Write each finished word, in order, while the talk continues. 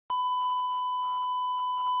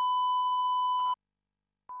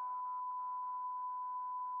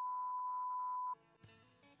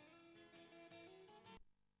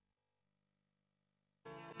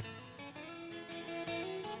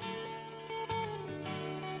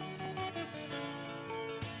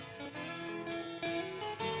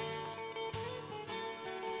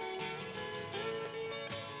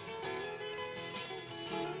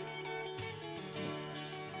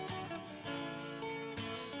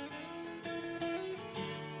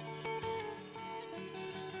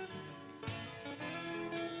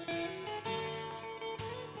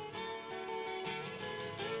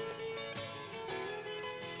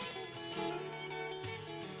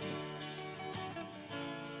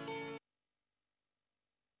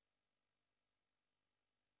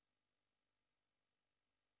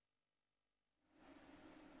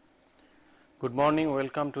Good morning,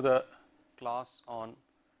 welcome to the class on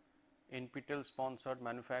NPTEL sponsored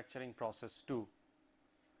manufacturing process 2.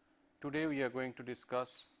 Today we are going to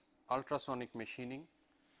discuss ultrasonic machining,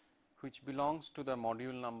 which belongs to the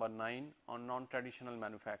module number 9 on non-traditional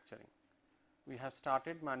manufacturing. We have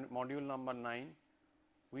started module number 9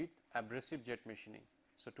 with abrasive jet machining.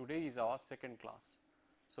 So today is our second class.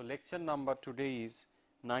 So lecture number today is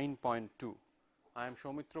 9.2. I am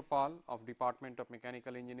Soumitra Pal of Department of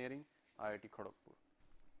Mechanical Engineering, IIT Kharagpur.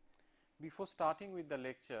 Before starting with the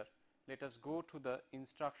lecture, let us go to the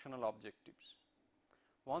instructional objectives.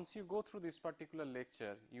 Once you go through this particular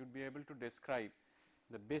lecture, you would be able to describe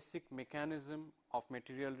the basic mechanism of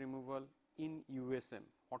material removal in USM.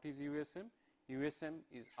 What is USM? USM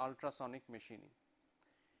is ultrasonic machining.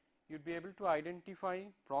 You would be able to identify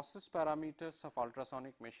process parameters of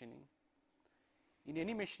ultrasonic machining. In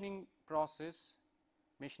any machining process,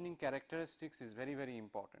 machining characteristics is very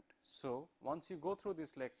important. So, once you go through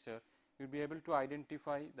this lecture, you will be able to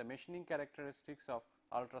identify the machining characteristics of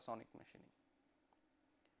ultrasonic machining.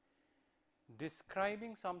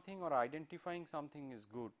 Describing something or identifying something is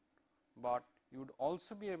good, but you would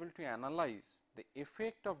also be able to analyze the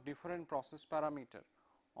effect of different process parameter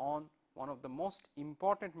on one of the most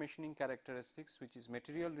important machining characteristics, which is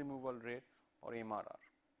material removal rate or MRR.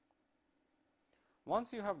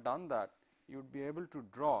 Once you have done that, you would be able to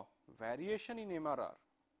draw variation in MRR,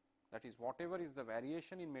 that is whatever is the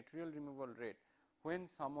variation in material removal rate when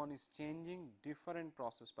someone is changing different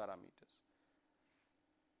process parameters.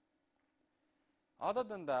 Other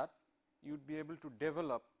than that, you would be able to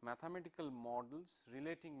develop mathematical models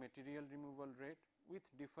relating material removal rate with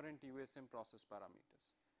different USM process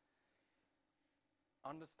parameters.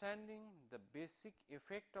 Understanding the basic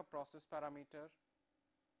effect of process parameter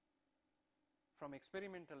from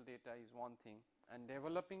experimental data is one thing, and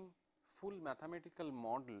developing full mathematical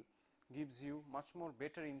model gives you much more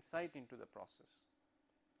better insight into the process.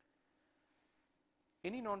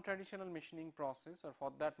 Any non-traditional machining process, or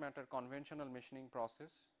for that matter conventional machining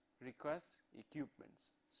process, requires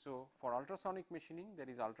equipments. So, for ultrasonic machining there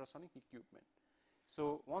is ultrasonic equipment.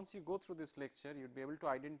 So, once you go through this lecture, you will be able to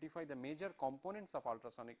identify the major components of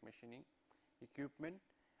ultrasonic machining equipment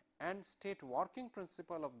and state working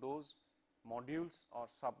principle of those modules or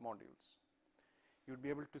sub-modules. You would be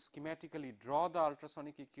able to schematically draw the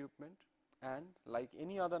ultrasonic equipment, and like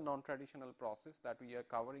any other non-traditional process that we are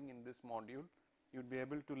covering in this module, you would be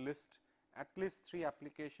able to list at least 3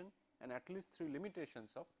 applications and at least 3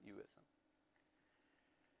 limitations of USM.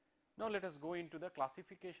 Now, let us go into the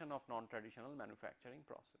classification of non-traditional manufacturing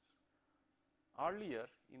process. Earlier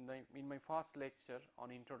in my first lecture on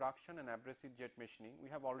introduction and abrasive jet machining, we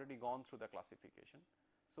have already gone through the classification.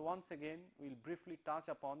 So, once again we will briefly touch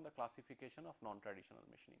upon the classification of non-traditional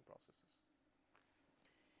machining processes.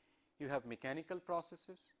 You have mechanical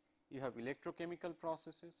processes, you have electrochemical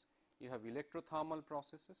processes, you have electrothermal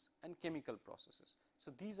processes and chemical processes.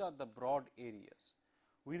 So, these are the broad areas.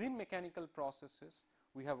 Within mechanical processes,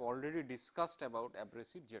 we have already discussed about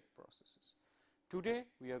abrasive jet processes. Today,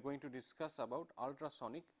 we are going to discuss about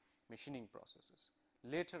ultrasonic machining processes.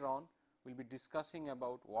 Later on, we will be discussing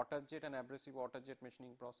about water jet and abrasive water jet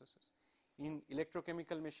machining processes. In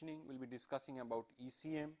electrochemical machining, we will be discussing about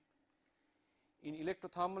ECM. In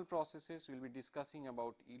electrothermal processes, we will be discussing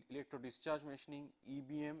about electro discharge machining,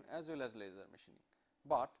 EBM as well as laser machining.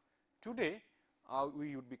 But today,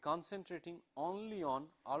 we would be concentrating only on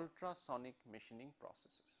ultrasonic machining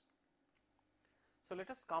processes. So,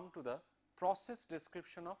 let us come to the process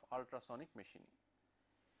description of ultrasonic machining.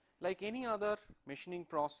 Like any other machining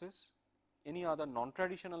process, any other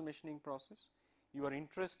non-traditional machining process, you are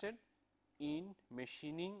interested in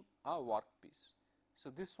machining a workpiece. So,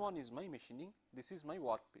 this one is my machining, this is my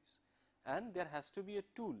workpiece, and there has to be a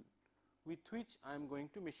tool with which I am going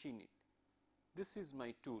to machine it. This is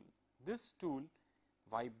my tool. This tool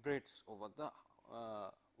vibrates over the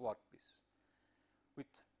workpiece. With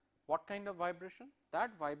what kind of vibration?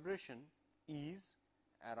 That vibration is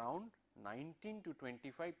around 19 to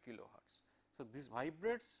 25 kilohertz. So, this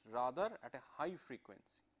vibrates rather at a high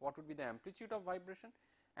frequency. What would be the amplitude of vibration?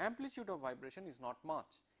 Amplitude of vibration is not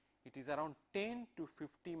much, it is around 10 to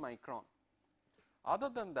 50 micron. Other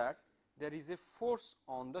than that, there is a force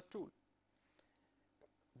on the tool.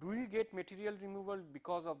 Do we get material removal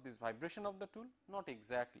because of this vibration of the tool? Not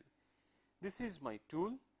exactly. This is my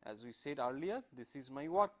tool, as we said earlier, this is my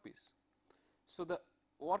workpiece. So, the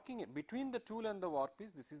working between the tool and the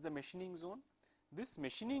workpiece, this is the machining zone. This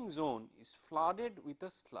machining zone is flooded with a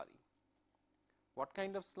slurry. What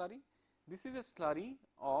kind of slurry? This is a slurry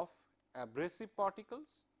of abrasive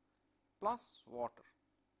particles plus water.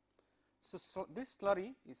 So, this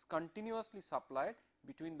slurry is continuously supplied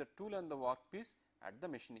between the tool and the workpiece at the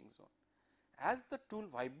machining zone. As the tool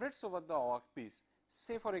vibrates over the workpiece,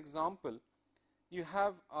 say for example, you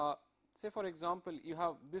have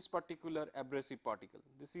this particular abrasive particle.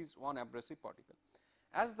 This is one abrasive particle.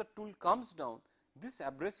 As the tool comes down, this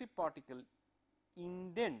abrasive particle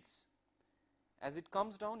indents. As it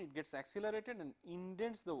comes down, it gets accelerated and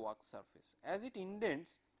indents the work surface. As it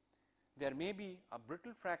indents, there may be a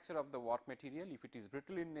brittle fracture of the work material if it is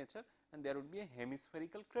brittle in nature, and there would be a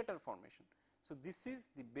hemispherical crater formation. So, this is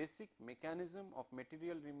the basic mechanism of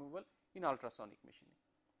material removal in ultrasonic machining.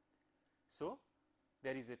 So,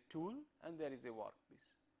 there is a tool and there is a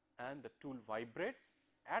workpiece, and the tool vibrates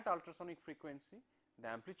at ultrasonic frequency. The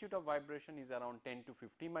amplitude of vibration is around 10 to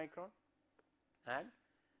 50 micron, and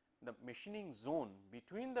the machining zone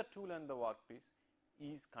between the tool and the workpiece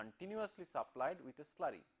is continuously supplied with a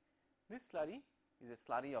slurry. This slurry is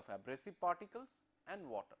a slurry of abrasive particles and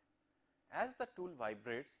water. As the tool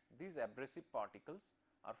vibrates, these abrasive particles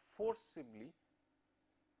are forcibly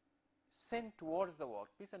sent towards the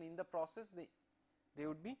workpiece, and in the process they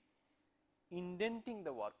would be indenting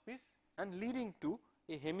the workpiece and leading to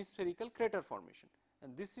a hemispherical crater formation,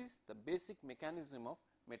 and this is the basic mechanism of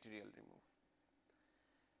material removal.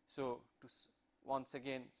 So, to once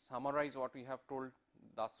again summarize what we have told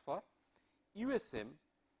thus far, USM,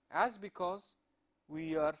 as because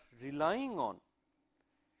we are relying on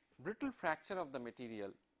brittle fracture of the material,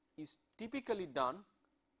 is typically done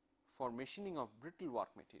for machining of brittle work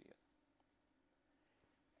material.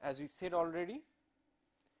 As we said already,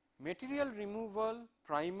 material removal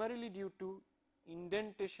primarily due to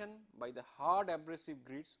indentation by the hard abrasive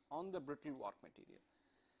grids on the brittle work material.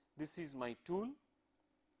 This is my tool.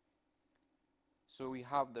 So, we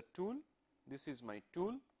have the tool, this is my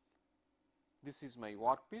tool, this is my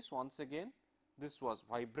workpiece. Once again, this was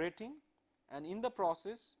vibrating, and in the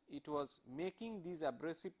process it was making these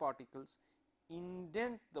abrasive particles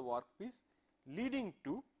indent the workpiece, leading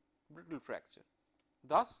to brittle fracture.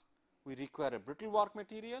 Thus, we require a brittle work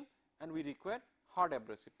material and we require hard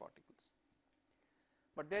abrasive particles.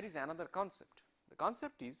 But there is another concept. The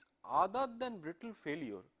concept is, other than brittle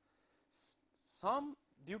failure, some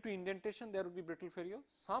due to indentation there will be brittle failure,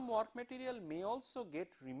 some work material may also get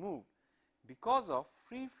removed because of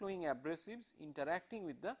free flowing abrasives interacting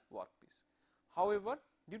with the workpiece. However,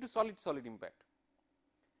 due to solid impact,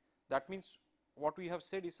 that means what we have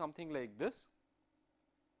said is something like this.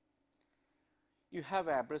 You have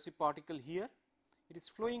an abrasive particle here, it is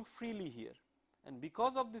flowing freely here, and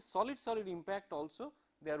because of this solid impact also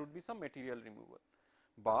there would be some material removal.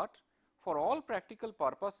 But for all practical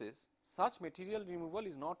purposes, such material removal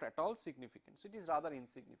is not at all significant, so it is rather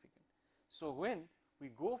insignificant. So, when we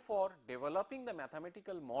go for developing the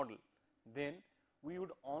mathematical model, then we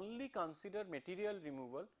would only consider material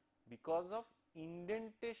removal because of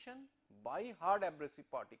indentation by hard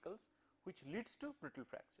abrasive particles, which leads to brittle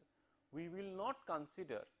fracture. We will not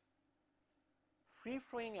consider free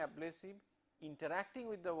flowing abrasive interacting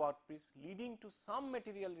with the workpiece leading to some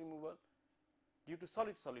material removal due to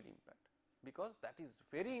solid impact, because that is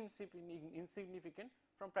very insignificant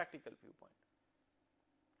from practical viewpoint.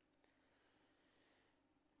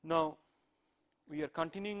 Now, we are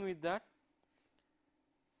continuing with that.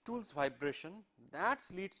 Tool's vibration, that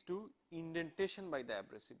leads to indentation by the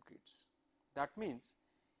abrasive grids. That means,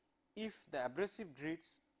 if the abrasive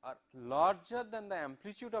grids are larger than the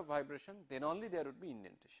amplitude of vibration, then only there would be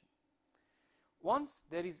indentation. Once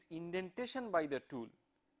there is indentation by the tool,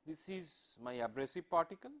 this is my abrasive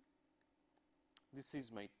particle, this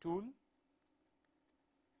is my tool,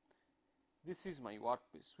 this is my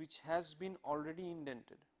workpiece which has been already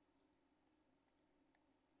indented.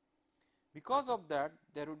 Because of that,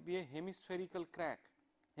 there would be a hemispherical crack,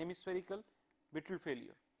 hemispherical brittle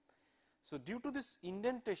failure. So, due to this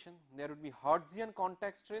indentation, there would be Hertzian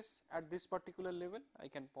contact stress at this particular level. I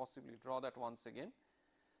can possibly draw that once again.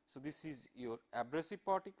 So, this is your abrasive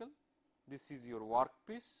particle, this is your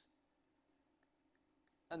workpiece,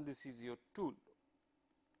 and this is your tool.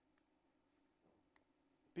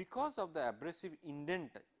 Because of the abrasive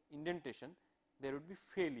indentation, there would be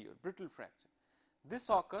failure, brittle fracture. This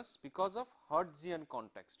occurs because of Hertzian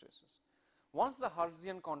contact stresses. Once the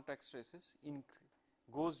Hertzian contact stresses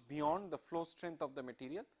goes beyond the flow strength of the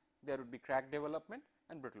material, there would be crack development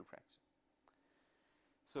and brittle fracture.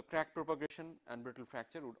 So, crack propagation and brittle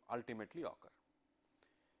fracture would ultimately occur.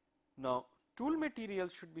 Now, tool material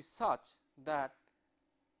should be such that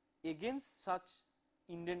against such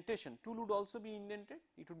indentation, tool would also be indented,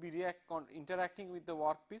 it would be interacting with the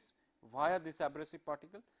workpiece via this abrasive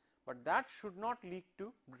particle, but that should not lead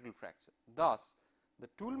to brittle fracture. Thus, The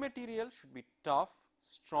tool material should be tough,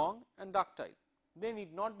 strong and ductile. They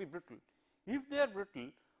need not be brittle. If they are brittle,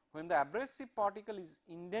 when the abrasive particle is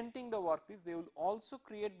indenting the workpiece, they will also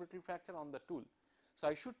create brittle fracture on the tool. So,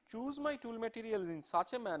 I should choose my tool material in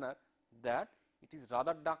such a manner that it is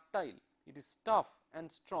rather ductile, it is tough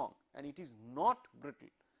and strong and it is not brittle.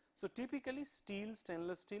 So, typically steel,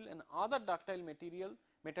 stainless steel and other ductile material,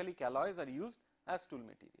 metallic alloys are used as tool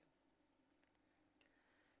material.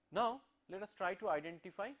 Now, let us try to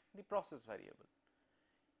identify the process variable.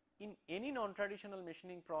 In any non-traditional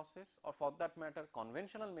machining process or for that matter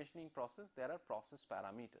conventional machining process, there are process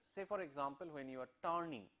parameters. Say for example, when you are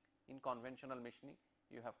turning in conventional machining,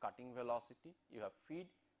 you have cutting velocity, you have feed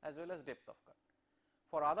as well as depth of cut.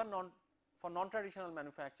 For other non-traditional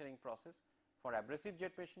manufacturing process, for abrasive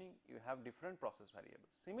jet machining, you have different process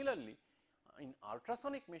variables. Similarly, in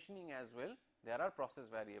ultrasonic machining as well, there are process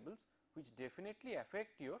variables which definitely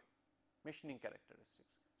affect your machining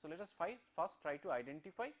characteristics. So, let us first try to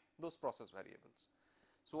identify those process variables.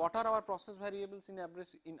 So, what are our process variables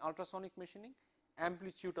in ultrasonic machining?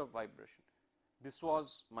 Amplitude of vibration. This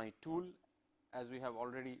was my tool, as we have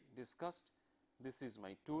already discussed. This is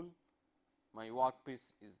my tool, my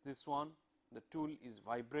workpiece is this one, the tool is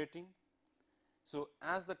vibrating. So,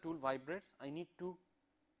 as the tool vibrates, I need to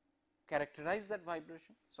characterize that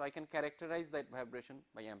vibration. So, I can characterize that vibration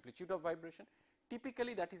by amplitude of vibration.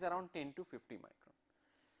 Typically, that is around 10 to 50 micron.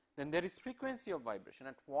 Then there is frequency of vibration,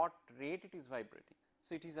 at what rate it is vibrating.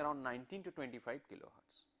 So, it is around 19 to 25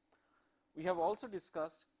 kilohertz. We have also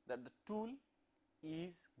discussed that the tool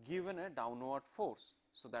is given a downward force.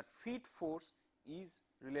 So, that feed force is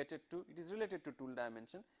related to, it is related to tool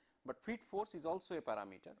dimension, but feed force is also a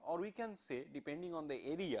parameter, or we can say depending on the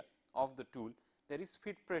area of the tool, there is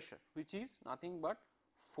feed pressure, which is nothing but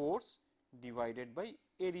force divided by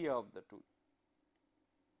area of the tool.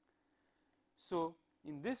 So,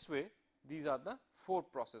 in this way these are the 4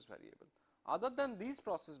 process variable. Other than these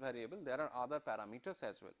process variable, there are other parameters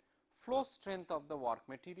as well. Flow strength of the work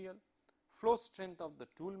material, flow strength of the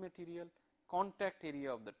tool material, contact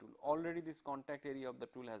area of the tool, already this contact area of the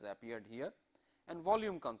tool has appeared here, and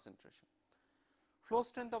volume concentration. Flow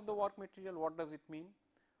strength of the work material, what does it mean?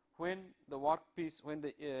 When the workpiece, when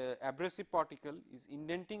the abrasive particle is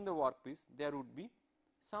indenting the workpiece, there would be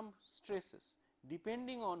some stresses.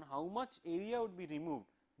 Depending on how much area would be removed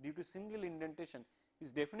due to single indentation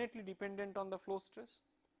is definitely dependent on the flow stress.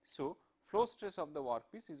 So, flow stress of the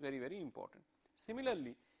workpiece is very, very important.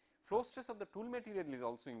 Similarly, flow stress of the tool material is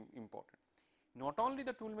also important. Not only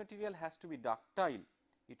the tool material has to be ductile,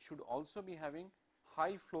 it should also be having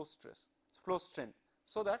high flow strength,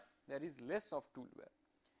 so that there is less of tool wear.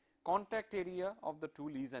 Contact area of the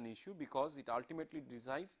tool is an issue because it ultimately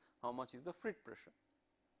decides how much is the feed pressure.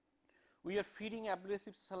 We are feeding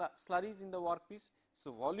abrasive slurries in the workpiece.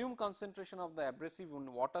 So, volume concentration of the abrasive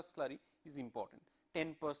in water slurry is important,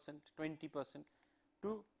 10%, 20%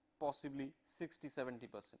 to possibly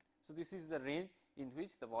 60-70%. So, this is the range in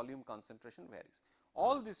which the volume concentration varies.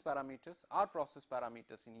 All these parameters are process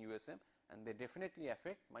parameters in USM, and they definitely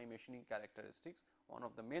affect my machining characteristics. One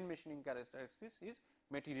of the main machining characteristics is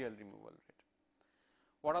material removal rate.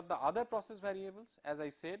 What are the other process variables? As I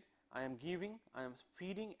said, I am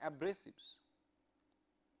feeding abrasives.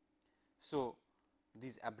 So,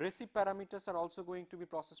 these abrasive parameters are also going to be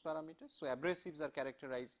process parameters. So, abrasives are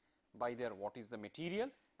characterized by their what is the material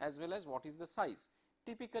as well as what is the size.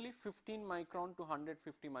 Typically 15 micron to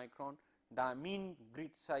 150 micron mean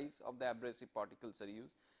grit size of the abrasive particles are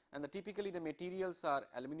used, and typically the materials are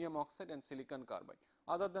aluminum oxide and silicon carbide.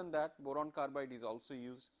 Other than that, boron carbide is also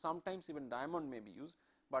used, sometimes even diamond may be used,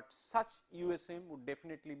 but such USM would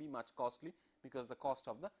definitely be much costly because the cost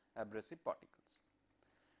of the abrasive particles.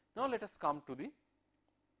 Now, let us come to the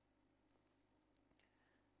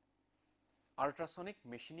ultrasonic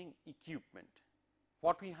machining equipment.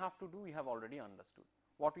 What we have to do, we have already understood.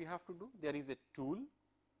 What we have to do, there is a tool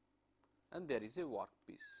and there is a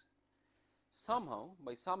workpiece. Somehow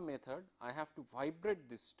by some method I have to vibrate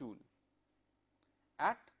this tool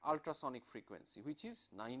at ultrasonic frequency, which is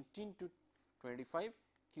 19 to 25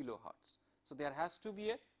 kilohertz. So, there has to be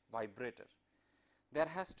a vibrator, there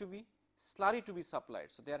has to be slurry to be supplied.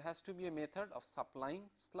 So, there has to be a method of supplying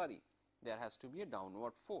slurry, there has to be a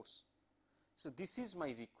downward force. So, this is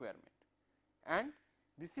my requirement, and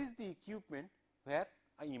this is the equipment where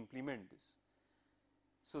I implement this.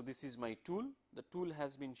 So, this is my tool, the tool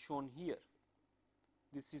has been shown here,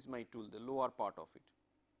 this is my tool, the lower part of it,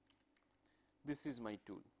 this is my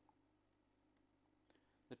tool.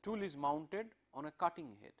 The tool is mounted on a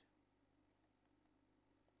cutting head.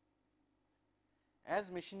 As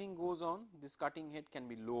machining goes on, this cutting head can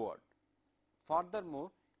be lowered.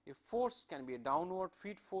 Furthermore, a force can be a downward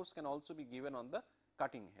feed force can also be given on the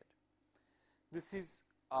cutting head. This is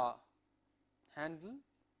a handle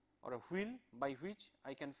or a wheel by which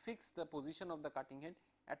I can fix the position of the cutting head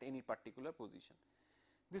at any particular position.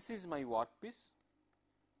 This is my workpiece.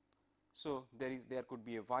 So, there could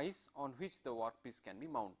be a vise on which the workpiece can be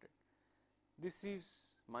mounted. This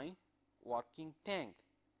is my working tank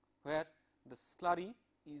where the slurry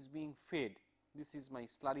is being fed. This is my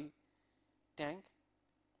slurry tank.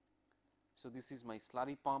 So, this is my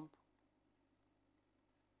slurry pump.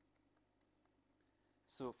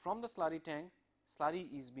 So, from the slurry tank, slurry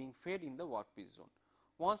is being fed in the workpiece zone.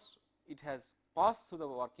 Once it has passed through the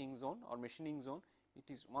working zone or machining zone,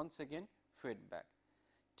 it is once again fed back.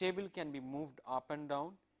 Table can be moved up and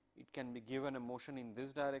down, it can be given a motion in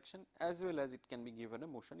this direction as well as it can be given a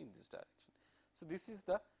motion in this direction. So, this is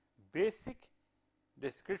the basic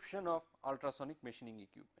description of ultrasonic machining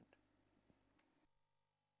equipment.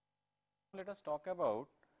 Let us talk about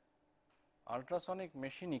ultrasonic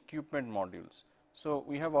machine equipment modules. So,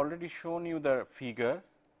 we have already shown you the figure.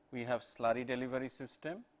 We have slurry delivery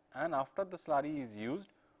system, and after the slurry is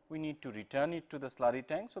used, we need to return it to the slurry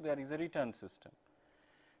tank. So, there is a return system.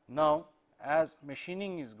 Now, as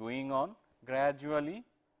machining is going on, gradually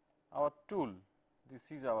our tool,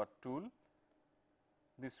 this is our tool,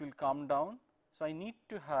 this will come down. So, I need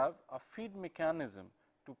to have a feed mechanism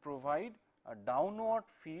to provide a downward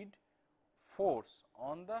feed force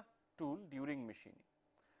on the tool during machining.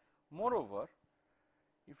 Moreover,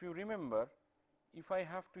 if you remember, if I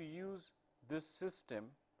have to use this system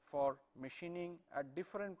for machining at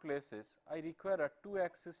different places, I require a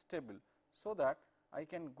 2-axis table, so that I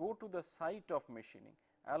can go to the site of machining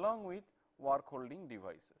along with work holding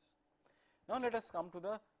devices. Now, let us come to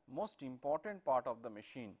the most important part of the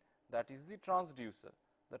machine, that is the transducer.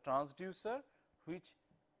 The transducer which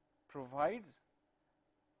provides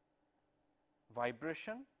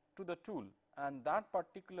vibration to the tool, and that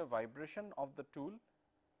particular vibration of the tool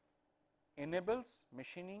enables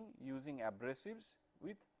machining using abrasives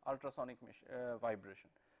with ultrasonic vibration.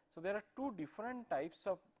 So, there are two different types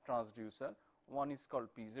of transducer. One is called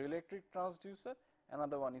piezoelectric transducer,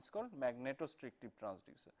 another one is called magnetostrictive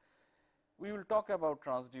transducer. We will talk about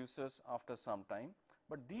transducers after some time,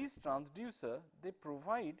 but these transducer, they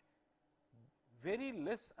provide very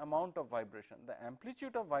less amount of vibration. The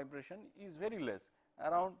amplitude of vibration is very less,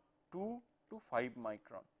 around 2 to 5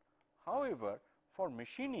 micron. However, for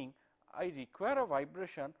machining, I require a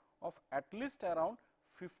vibration of at least around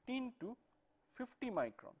 15 to 50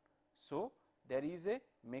 micron. So, there is a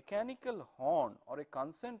mechanical horn or a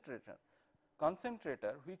concentrator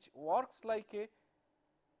which works like a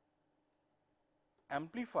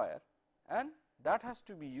amplifier, and that has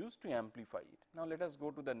to be used to amplify it. Now, let us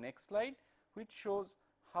go to the next slide, which shows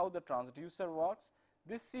how the transducer works.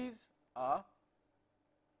 This is a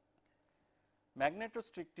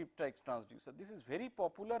magnetostrictive type transducer. This is very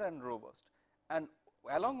popular and robust, and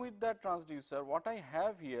along with that transducer, what I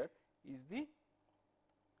have here is the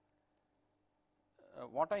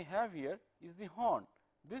horn.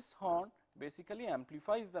 This horn basically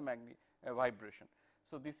amplifies the vibration.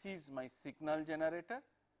 So, this is my signal generator.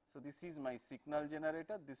 So, this is my signal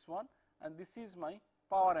generator, this one, and this is my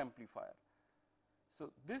power amplifier.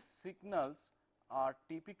 So, these signals are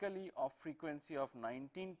typically of frequency of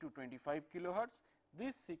 19 to 25 kilohertz.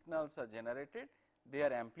 These signals are generated, they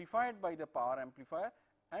are amplified by the power amplifier,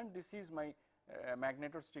 and this is my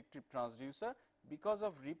magnetostrictive transducer. Because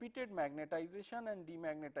of repeated magnetization and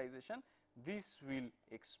demagnetization, this will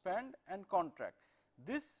expand and contract.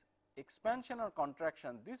 This expansion or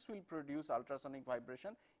contraction, this will produce ultrasonic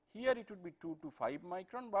vibration. Here it would be 2 to 5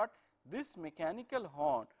 micron, but this mechanical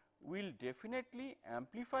horn will definitely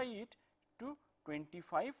amplify it to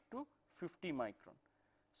 25 to 50 micron.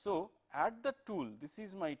 So, at the tool, this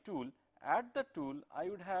is my tool, at the tool I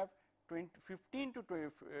would have 15 to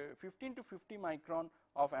 50 micron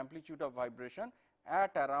of amplitude of vibration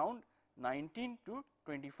at around 19 to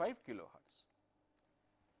 25 kilohertz.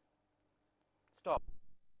 Stop.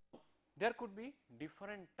 There could be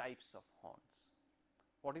different types of horns.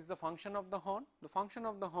 What is the function of the horn? The function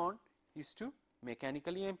of the horn is to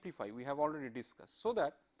mechanically amplify, we have already discussed, so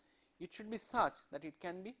that it should be such that it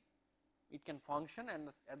can function, and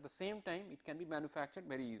at the same time it can be manufactured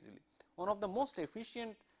very easily. One of the most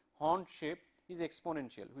efficient horn shape is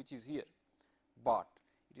exponential, which is here, but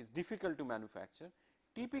it is difficult to manufacture.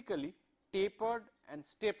 Typically tapered and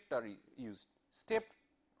stepped are used. Stepped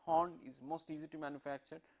horn is most easy to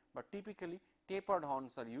manufacture, but typically tapered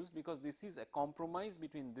horns are used because this is a compromise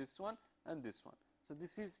between this one and this one. So,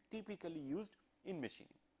 this is typically used in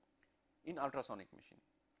machining, in ultrasonic machining.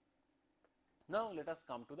 Now, let us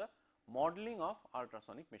come to the modeling of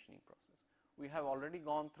ultrasonic machining process. We have already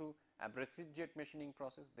gone through abrasive jet machining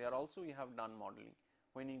process, there also we have done modeling.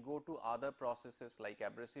 When you go to other processes like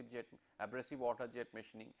abrasive water jet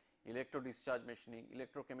machining, electro discharge machining,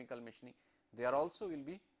 electrochemical machining, there also will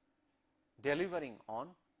be delivering on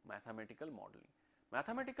mathematical modeling.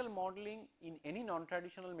 Mathematical modeling in any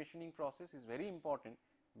non-traditional machining process is very important,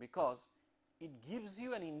 because it gives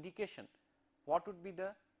you an indication what would be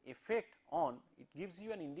the effect on, it gives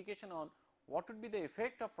you an indication on what would be the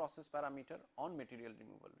effect of process parameter on material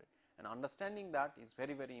removal rate, and understanding that is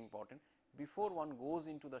very, very important before one goes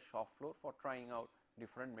into the shop floor for trying out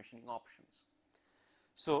different machining options.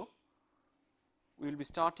 So, we will be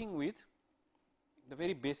starting with the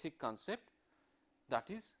very basic concept, that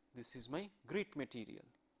is, this is my grit material.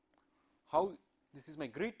 How this is my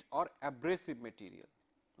grit or abrasive material.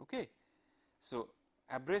 Okay. So,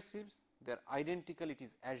 abrasives, they are identical, it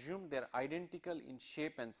is assumed they are identical in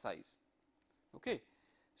shape and size. Okay.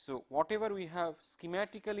 So, whatever we have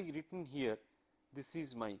schematically written here, this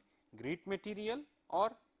is my grit material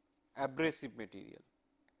or abrasive material.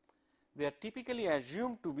 They are typically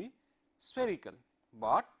assumed to be spherical,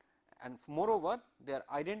 but and moreover they are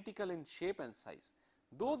identical in shape and size.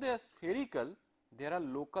 Though they are spherical, there are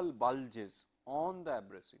local bulges on the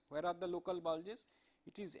abrasive. Where are the local bulges?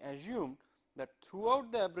 It is assumed that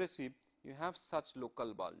throughout the abrasive you have such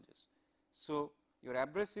local bulges. So, your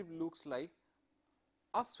abrasive looks like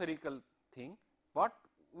a spherical thing, but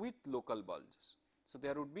with local bulges. So,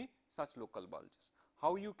 there would be such local bulges.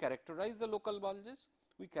 How you characterize the local bulges?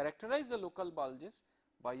 We characterize the local bulges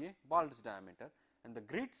by a bulge diameter, and the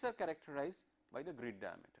grits are characterized by the grit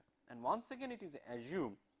diameter. And once again it is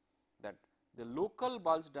assumed that the local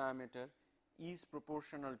bulge diameter is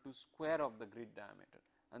proportional to square of the grit diameter,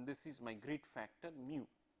 and this is my grit factor mu.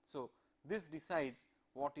 So, this decides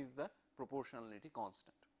what is the proportionality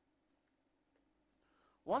constant.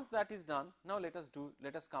 Once that is done, now let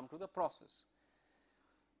us come to the process.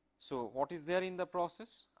 So, what is there in the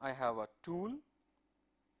process? I have a tool,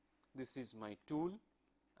 this is my tool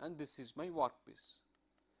and this is my workpiece.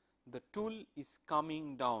 The tool is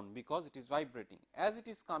coming down because it is vibrating. As it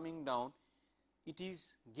is coming down, it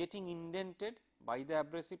is getting indented by the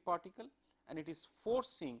abrasive particle and it is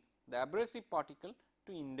forcing the abrasive particle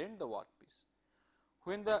to indent the workpiece.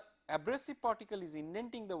 When the abrasive particle is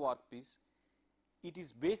indenting the workpiece, it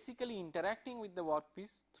is basically interacting with the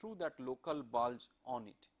workpiece through that local bulge on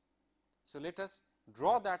it. So, let us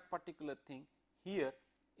draw that particular thing here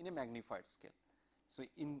in a magnified scale. So,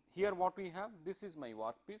 in here what we have, this is my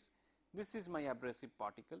workpiece, this is my abrasive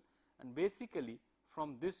particle, and basically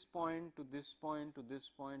from this point to this point to this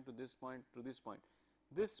point to this point to this point,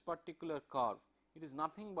 this particular curve, it is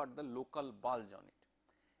nothing but the local bulge on it.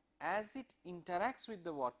 As it interacts with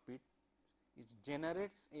the workpiece, it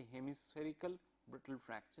generates a hemispherical brittle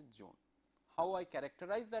fracture zone. How I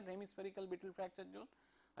characterize that hemispherical brittle fracture zone?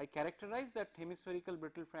 I characterize that hemispherical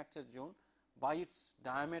brittle fracture zone by its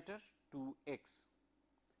diameter 2x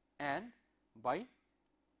and by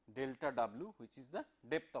delta W, which is the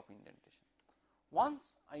depth of indentation.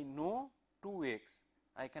 Once I know 2x,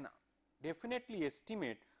 I can definitely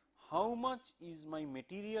estimate how much is my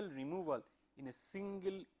material removal in a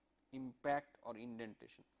single impact or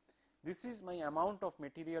indentation. This is my amount of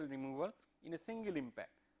material removal in a single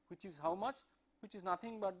impact, which is how much? Which is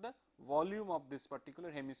nothing but the volume of this particular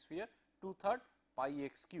hemisphere 2/3 pi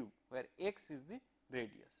x cube, where x is the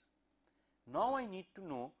radius. Now, I need to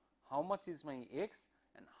know how much is my x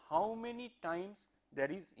and how many times there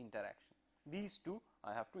is interaction. These two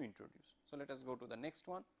I have to introduce. So, let us go to the next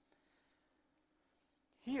one.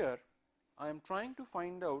 Here I am trying to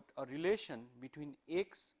find out a relation between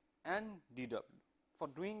x and dw. For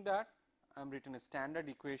doing that, I am written a standard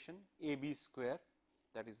equation AB square,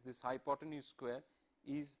 that is this hypotenuse square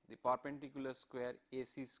is the perpendicular square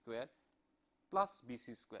AC square plus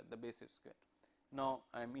BC square, the basis square. Now,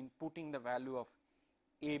 I am inputting the value of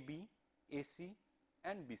AB, AC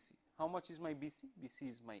and BC. How much is my BC? BC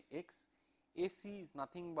is my x, AC is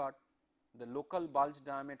nothing but the local bulge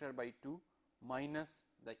diameter by 2 minus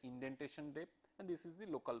the indentation depth, and this is the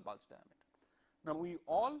local bulge diameter. Now, we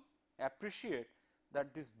all appreciate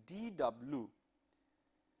that this dW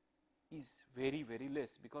is very, very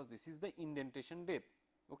less, because this is the indentation depth.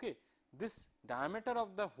 Okay. This diameter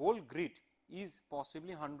of the whole grit is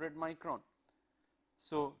possibly 100 micron.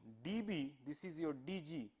 So, dB, this is your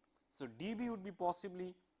dg. So, dB would be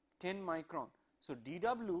possibly 10 micron. So,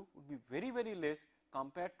 dW would be very, very less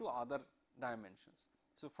compared to other dimensions.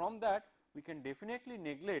 So, from that we can definitely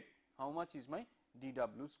neglect how much is my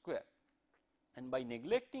dW square, and by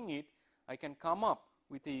neglecting it I can come up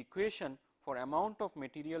with a equation for amount of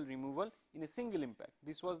material removal in a single impact.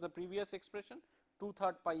 This was the previous expression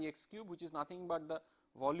 2/3 pi x cube, which is nothing but the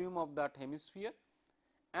volume of that hemisphere,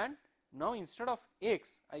 and now instead of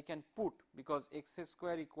x I can put, because x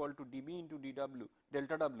square equal to dB into dW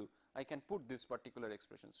delta W, I can put this particular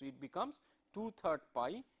expression. So, it becomes 2/3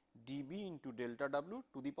 pi dB into delta W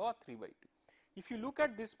to the power 3/2. If you look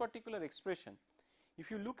at this particular expression,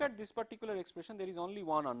 there is only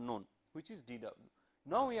one unknown, which is dW.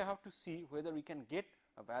 Now, we have to see whether we can get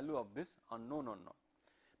a value of this unknown or not.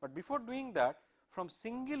 But before doing that, from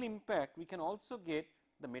single impact we can also get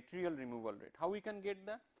the material removal rate. How we can get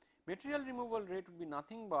that? Material removal rate would be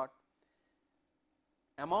nothing but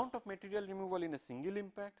amount of material removal in a single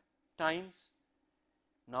impact times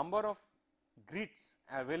number of grits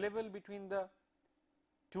available between the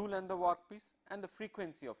tool and the workpiece and the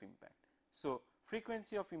frequency of impact. So,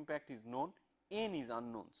 frequency of impact is known, n is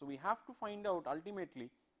unknown. So, we have to find out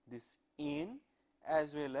ultimately this n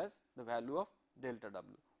as well as the value of delta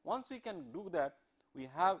W. Once we can do that, we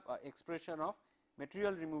have a expression of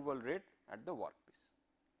material removal rate at the workpiece.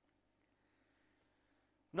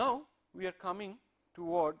 Now, we are coming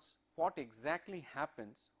towards what exactly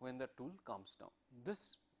happens when the tool comes down.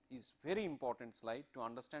 This is very important slide to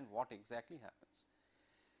understand what exactly happens.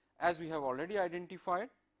 As we have already identified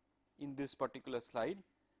in this particular slide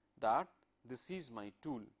that this is my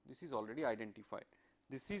tool, this is already identified,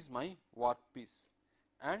 this is my workpiece,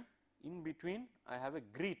 and in between I have a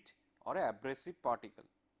grit or a abrasive particle.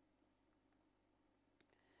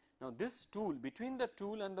 Now, this tool, between the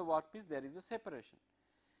tool and the workpiece there is a separation.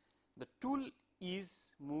 The tool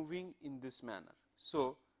is moving in this manner.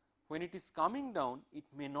 So, when it is coming down, it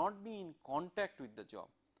may not be in contact with the job,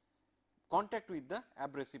 contact with the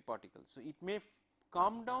abrasive particle. So, it may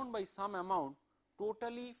come down by some amount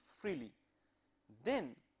totally freely.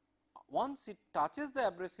 Then once it touches the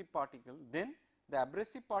abrasive particle, then the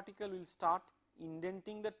abrasive particle will start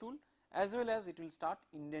indenting the tool as well as it will start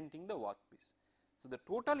indenting the workpiece. So, the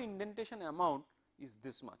total indentation amount is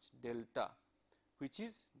this much delta, which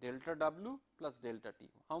is delta W plus delta T.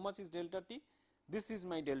 How much is delta T? This is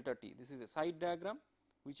my delta T, this is a side diagram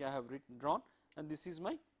which I have drawn, and this is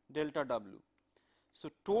my delta W.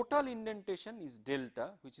 So, total indentation is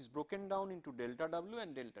delta, which is broken down into delta W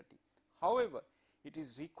and delta T. However, it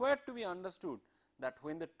is required to be understood that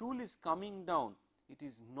when the tool is coming down, it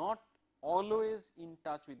is not always in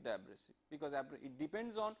touch with the abrasive, because it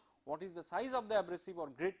depends on what is the size of the abrasive or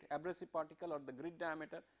grit, abrasive particle or the grit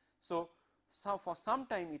diameter. So, for some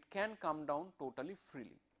time it can come down totally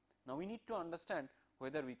freely. Now, we need to understand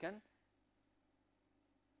whether we can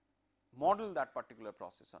model that particular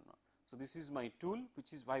process or not. So, this is my tool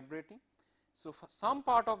which is vibrating. So, for some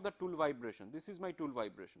part of the tool vibration, this is my tool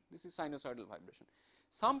vibration, this is sinusoidal vibration.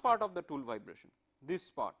 Some part of the tool vibration,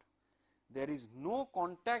 this part, there is no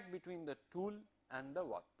contact between the tool and the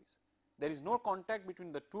workpiece. There is no contact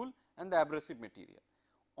between the tool and the abrasive material.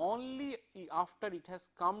 Only after it has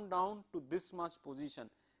come down to this much position,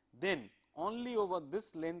 then only over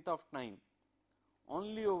this length of time,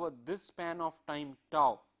 only over this span of time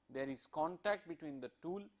tau, there is contact between the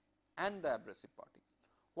tool and the abrasive particle.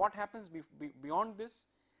 What happens beyond this?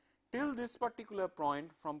 Till this particular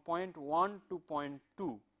point, from point 1 to point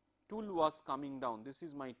 2, tool was coming down. This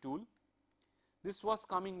is my tool. This was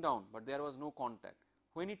coming down, but there was no contact.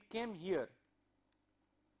 When it came here,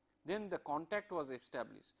 then the contact was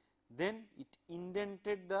established. Then it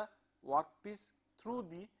indented the workpiece through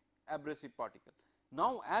the abrasive particle.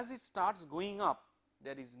 Now, as it starts going up,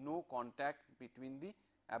 there is no contact between the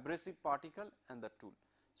abrasive particle and the tool.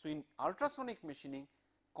 So, in ultrasonic machining,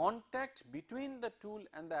 contact between the tool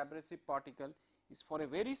and the abrasive particle is for a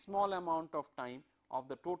very small amount of time of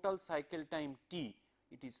the total cycle time t.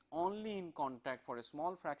 It is only in contact for a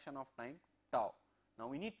small fraction of time tau. Now,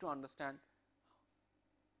 we need to understand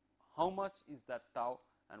how much is that tau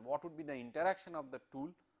and what would be the interaction of the tool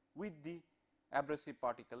with the abrasive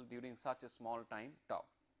particle during such a small time tau.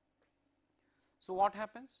 So, what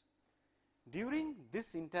happens? During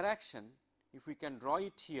this interaction, if we can draw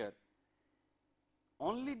it here,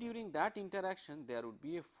 only during that interaction there would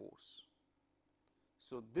be a force.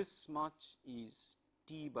 So, this much is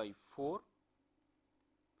T by 4,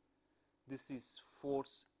 this is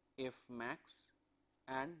force F max,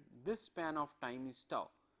 and this span of time is tau.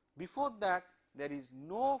 Before that, there is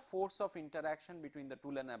no force of interaction between the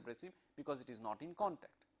tool and abrasive, because it is not in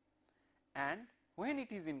contact, and when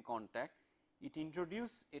it is in contact, it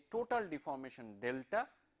introduces a total deformation delta,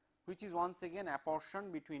 which is once again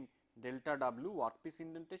apportioned between delta W workpiece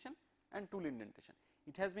indentation and tool indentation.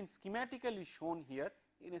 It has been schematically shown here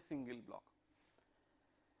in a single block.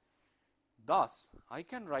 Thus, I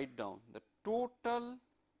can write down the total,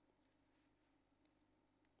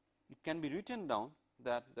 it can be written down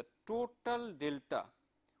that the total delta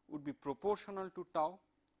would be proportional to tau,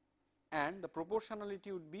 and the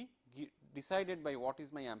proportionality would be decided by what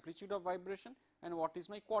is my amplitude of vibration and what is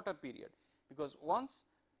my quarter period, because once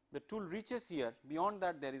the tool reaches here, beyond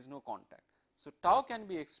that there is no contact. So, tau can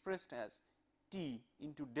be expressed as T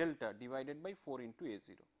into delta divided by 4 into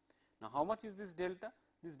A0. Now, how much is this delta?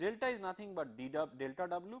 This delta is nothing but delta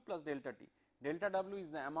W plus delta T. Delta W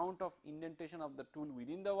is the amount of indentation of the tool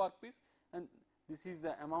within the workpiece, and this is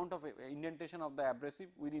the amount of indentation of the abrasive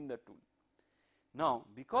within the tool. Now,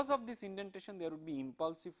 because of this indentation there would be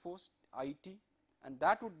impulsive force IT, and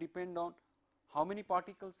that would depend on how many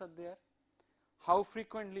particles are there, how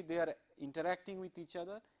frequently they are interacting with each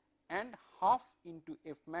other, and half into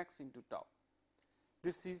F max into tau.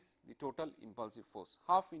 This is the total impulsive force,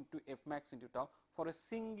 half into F max into tau for a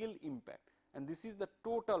single impact, and this is the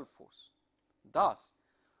total force. Thus,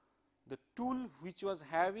 the tool which was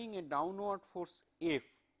having a downward force F,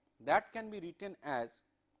 that can be written as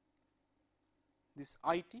this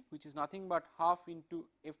IT, which is nothing but half into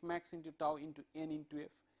F max into tau into N into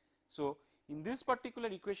F. So, in this particular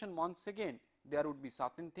equation, once again there would be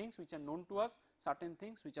certain things which are known to us, certain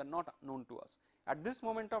things which are not known to us. At this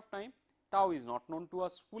moment of time, tau is not known to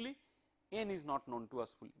us fully, N is not known to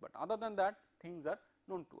us fully, but other than that things are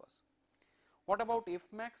known to us. What about F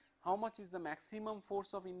max? How much is the maximum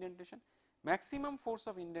force of indentation? Maximum force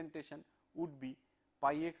of indentation would be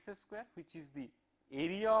pi x square, which is the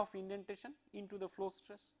area of indentation into the flow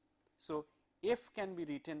stress. So, F can be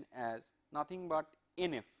written as nothing but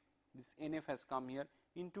NF, this NF has come here,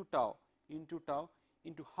 into tau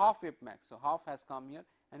into half F max. So, half has come here,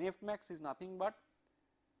 and F max is nothing but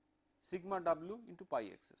sigma W into pi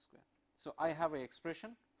x square. So, I have a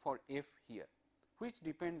expression for F here, which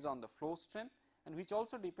depends on the flow strength and which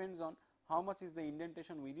also depends on how much is the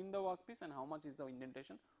indentation within the workpiece and how much is the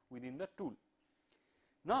indentation within the tool.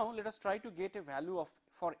 Now, let us try to get a value of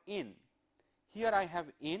for N. Here I have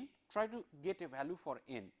N, try to get a value for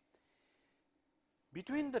N.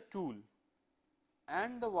 Between the tool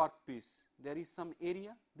and the workpiece there is some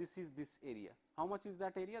area, this is this area. How much is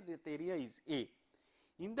that area? That area is A.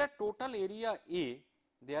 In that total area A,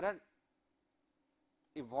 there are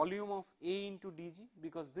a volume of A into dg,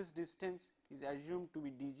 because this distance is assumed to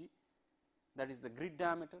be dg, that is the grid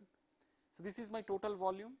diameter. So, this is my total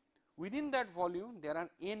volume. Within that volume there are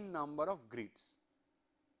n number of grids.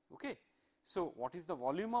 Okay. So, what is the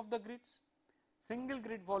volume of the grids? Single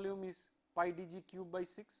grid volume is pi dg cube by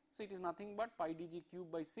 6. So, it is nothing but pi dg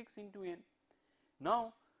cube by 6 into n.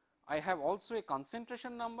 Now, I have also a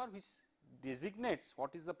concentration number which designates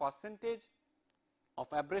what is the percentage of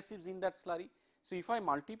abrasives in that slurry. So, if I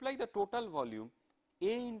multiply the total volume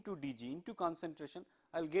A into dg into concentration,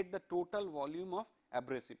 I will get the total volume of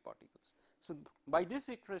abrasive particles. So, by this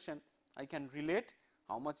equation I can relate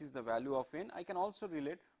how much is the value of N, I can also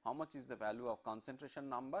relate how much is the value of concentration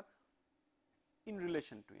number in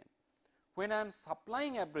relation to N. When I am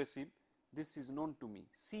supplying abrasive, this is known to me,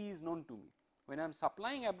 C is known to me. When I am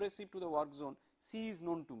supplying abrasive to the work zone, C is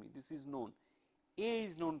known to me, this is known, A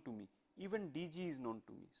is known to me, even dg is known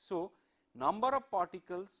to me. So, number of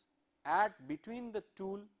particles at between the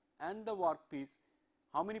tool and the workpiece,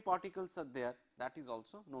 how many particles are there, that is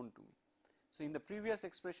also known to me. So, in the previous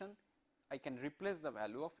expression I can replace the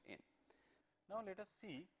value of N. Now, let us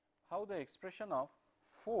see how the expression of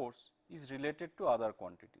force is related to other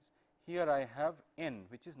quantities. Here I have N,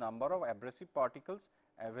 which is number of abrasive particles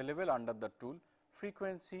available under the tool.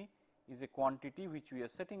 Frequency is a quantity which we are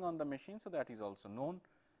setting on the machine, so that is also known.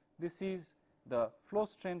 This is the flow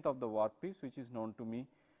strength of the workpiece, which is known to me.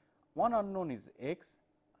 One unknown is X,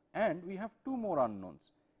 and we have two more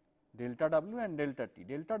unknowns, delta W and delta T.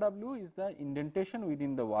 Delta W is the indentation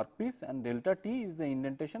within the workpiece and delta T is the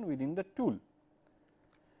indentation within the tool.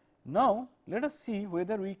 Now, let us see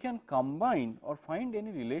whether we can combine or find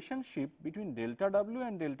any relationship between delta W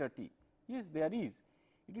and delta T. Yes, there is.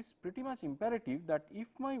 It is pretty much imperative that if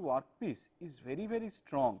my workpiece is very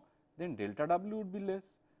strong, then delta W would be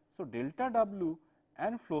less. So, delta W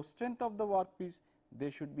and flow strength of the workpiece,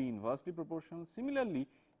 they should be inversely proportional. Similarly,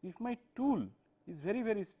 if my tool is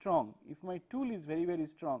very strong,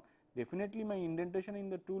 definitely my indentation in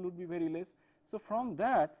the tool would be very less. So, from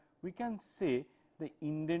that we can say the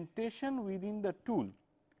indentation within the tool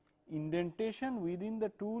and indentation within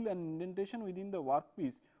the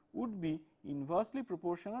workpiece would be inversely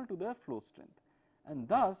proportional to the flow strength, and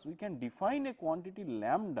thus we can define a quantity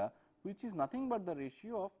lambda, which is nothing but the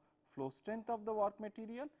ratio of flow strength of the work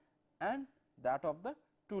material and that of the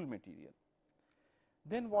tool material.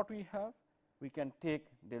 Then what we have? we can take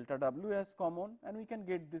delta W as common and we can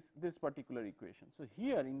get this particular equation. So,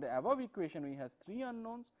 here in the above equation we have 3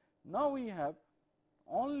 unknowns. Now, we have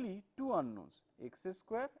only 2 unknowns, x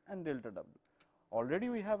square and delta W. Already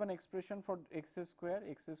we have an expression for x square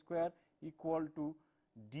equal to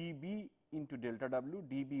dB into delta W,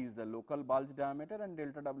 dB is the local bulge diameter and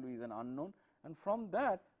delta W is an unknown, and from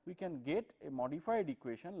that we can get a modified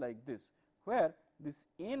equation like this, where this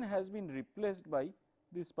n has been replaced by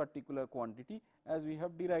this particular quantity as we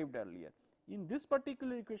have derived earlier. In this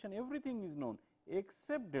particular equation everything is known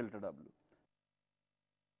except delta W.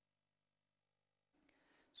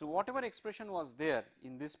 So, whatever expression was there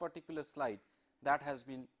in this particular slide, that has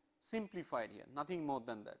been simplified here, nothing more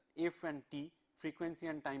than that. F and t, frequency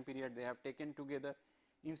and time period, they have taken together.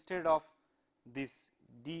 Instead of this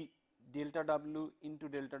d delta W into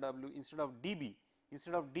delta W, instead of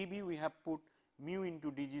dB we have put mu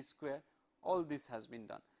into dg square. All this has been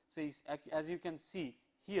done. So, as you can see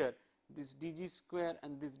here, this dg square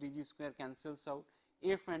and this dg square cancels out,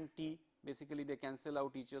 f and t basically they cancel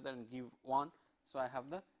out each other and give 1. So, I have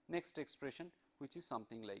the next expression which is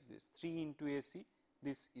something like this, 3 into AC,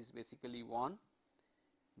 this is basically 1,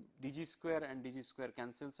 dg square and dg square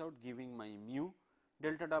cancels out giving my mu,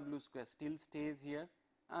 delta W square still stays here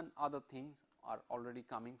and other things are already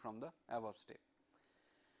coming from the above step.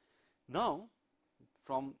 Now,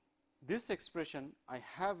 from this expression I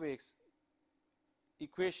have a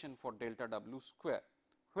equation for delta W square,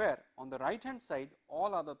 where on the right hand side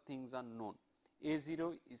all other things are known.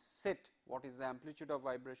 A0 is set, what is the amplitude of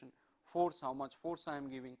vibration, force, how much force I am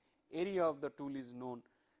giving, area of the tool is known,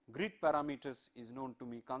 grid parameters is known to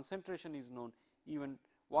me, concentration is known, even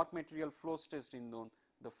work material flow stress is known,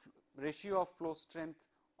 the ratio of flow strength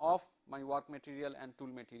of my work material and tool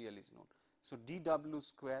material is known. So, dW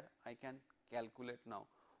square I can calculate now.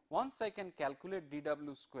 Once I can calculate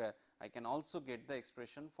dW square, I can also get the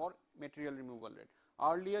expression for material removal rate.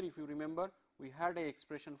 Earlier, if you remember, we had a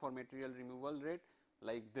expression for material removal rate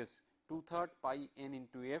like this, 2/3 pi n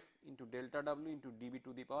into F into delta W into dB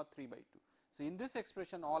to the power 3 by 2. So, in this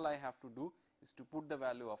expression all I have to do is to put the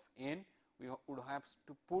value of n, we would have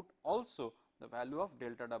to put also the value of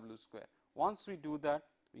delta W square. Once we do that,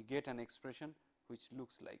 we get an expression which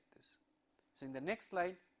looks like this. So, in the next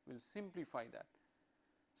slide we will simplify that.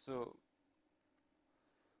 So,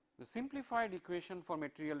 the simplified equation for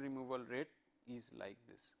material removal rate is like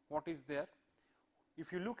this. What is there?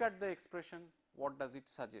 If you look at the expression, what does it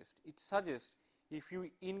suggest? It suggests if you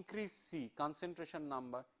increase C, concentration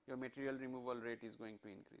number, your material removal rate is going to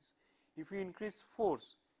increase. If you increase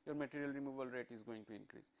force, your material removal rate is going to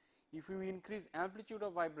increase. If you increase amplitude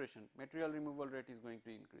of vibration, material removal rate is going to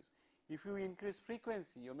increase. If you increase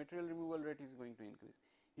frequency, your material removal rate is going to increase.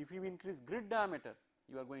 If you increase grid diameter,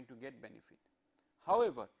 you are going to get benefit.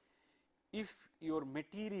 However, if your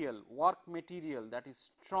material, work material that is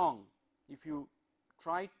strong, if you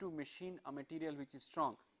try to machine a material which is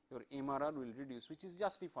strong, your MRR will reduce, which is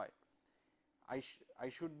justified. I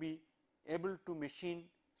should be able to machine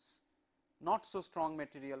not so strong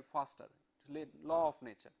material faster, law of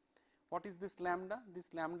nature. What is this lambda?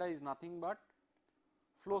 This lambda is nothing but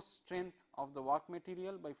flow strength of the work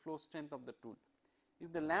material by flow strength of the tool.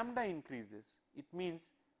 If the lambda increases, it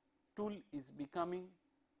means tool is becoming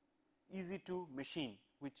easy to machine,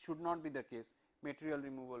 which should not be the case, material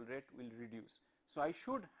removal rate will reduce. So, I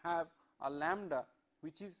should have a lambda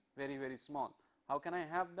which is very, very small. How can I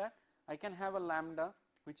have that? I can have a lambda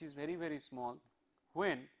which is very, very small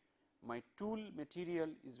when my tool material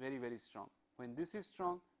is very, very strong. When this is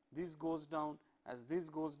strong, this goes down, as this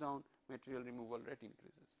goes down, material removal rate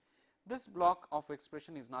increases. This block of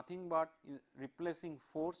expression is nothing but replacing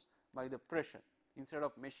force by the pressure. Instead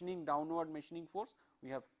of machining downward machining force, we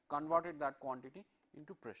have converted that quantity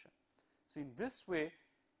into pressure. So, in this way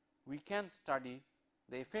we can study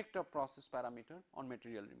the effect of process parameter on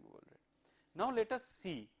material removal rate. Now, let us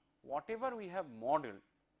see whatever we have modeled,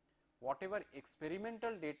 whatever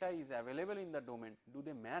experimental data is available in the domain, do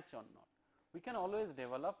they match or not? We can always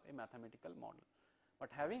develop a mathematical model, but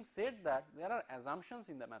having said that, there are assumptions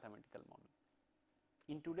in the mathematical model.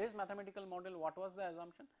 In today's mathematical model, what was the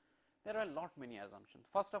assumption? There are many assumptions.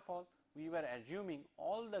 First of all, we were assuming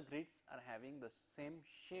all the grids are having the same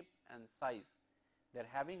shape and size. They are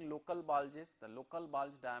having local bulges, the local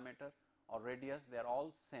bulge diameter or radius, they are all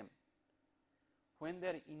same. When they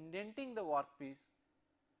are indenting the workpiece,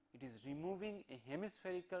 it is removing a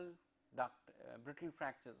hemispherical brittle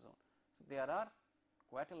fracture zone. So, there are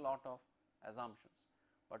quite a lot of assumptions,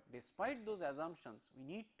 but despite those assumptions,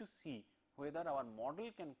 we need to see whether our model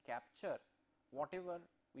can capture whatever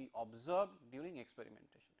we observed during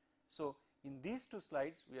experimentation. So, in these two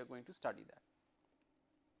slides we are going to study that.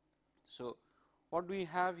 So, what do we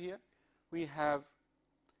have here? We have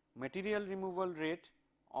material removal rate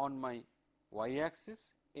on my y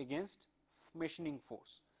axis against machining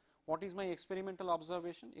force. What is my experimental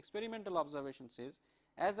observation? Experimental observation says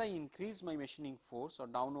as I increase my machining force or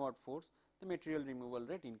downward force, the material removal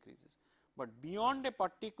rate increases, but beyond a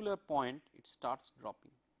particular point it starts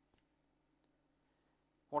dropping.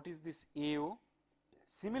 What is this AO?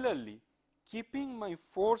 Similarly, keeping my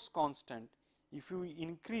force constant, if you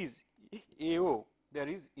increase AO, there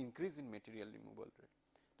is increase in material removal rate.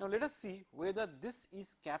 Now, let us see whether this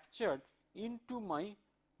is captured into my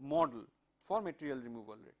model for material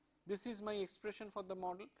removal rate. This is my expression for the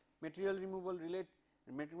model, material removal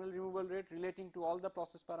rate relating to all the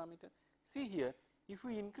process parameter. See here, if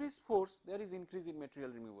we increase force, there is increase in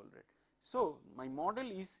material removal rate. So, my model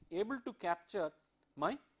is able to capture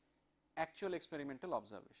my actual experimental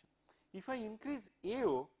observation. If I increase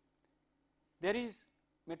AO, there is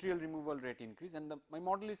material removal rate increase and my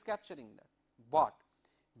model is capturing that, but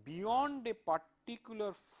beyond a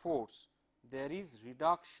particular force there is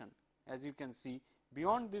reduction. As you can see,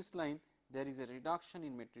 beyond this line there is a reduction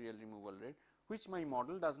in material removal rate, which my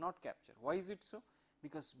model does not capture. Why is it so?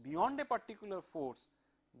 Because beyond a particular force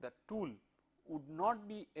the tool would not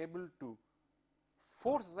be able to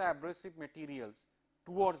force the abrasive materials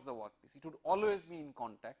towards the workpiece. It would always be in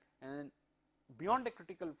contact, and beyond a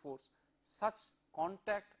critical force such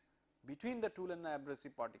contact between the tool and the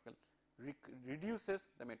abrasive particle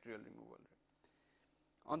reduces the material removal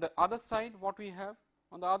rate. On the other side, what we have?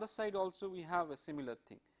 On the other side also we have a similar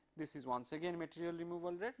thing. This is once again material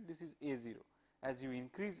removal rate, this is A0. As you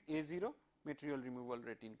increase A0, material removal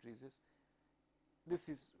rate increases. This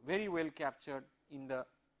is very well captured in the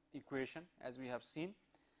equation as we have seen.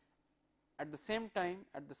 At the same time,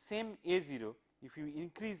 at the same A0, if you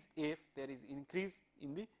increase F, there is increase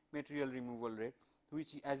in the material removal rate,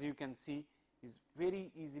 which as you can see is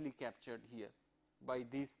very easily captured here by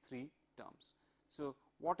these three terms. So,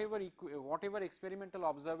 whatever experimental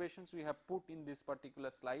observations we have put in this particular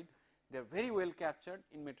slide, they are very well captured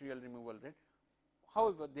in material removal rate.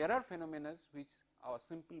 However, there are phenomena which our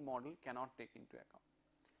simple model cannot take into account.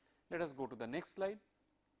 Let us go to the next slide.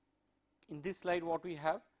 In this slide, what we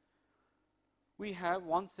have? We have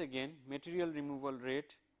once again material removal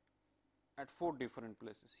rate at 4 different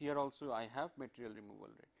places. Here also I have material removal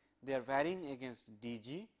rate. They are varying against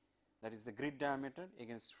dg, that is the grid diameter,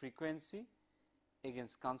 against frequency,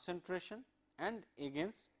 against concentration, and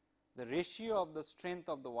against the ratio of the strength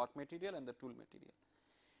of the work material and the tool material.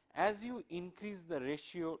 As you increase the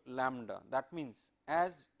ratio lambda, that means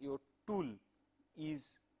as your tool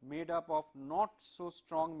is made up of not so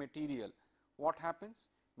strong material, what happens?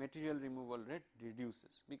 Material removal rate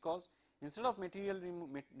reduces, because instead of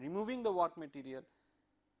removing the work material,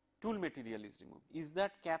 tool material is removed. Is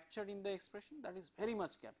that captured in the expression? That is very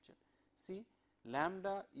much captured. See,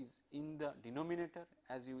 lambda is in the denominator.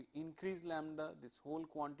 As you increase lambda, this whole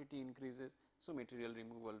quantity increases, so material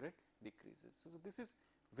removal rate decreases. So, this is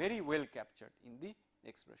very well captured in the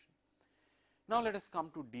expression. Now, let us come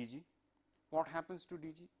to dg. What happens to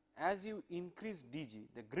dg? As you increase dg,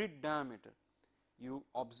 the grid diameter, you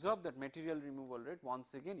observe that material removal rate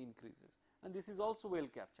once again increases, and this is also well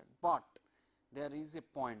captured, but there is a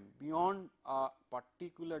point beyond a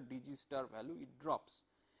particular dg star value it drops,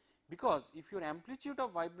 because if your amplitude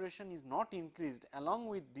of vibration is not increased along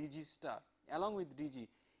with dg star, along with dg,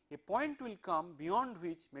 a point will come beyond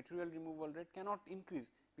which material removal rate cannot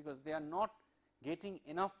increase, because they are not getting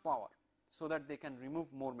enough power so that they can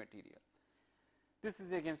remove more material. This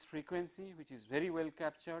is against frequency, which is very well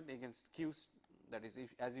captured, against Q, that is, if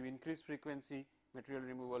as you increase frequency, material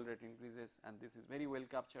removal rate increases, and this is very well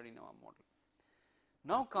captured in our model.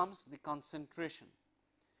 Now comes the concentration.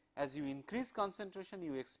 As you increase concentration,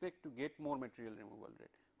 you expect to get more material removal rate,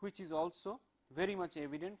 which is also very much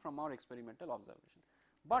evident from our experimental observation.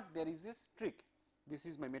 But there is a trick. This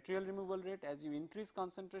is my material removal rate. As you increase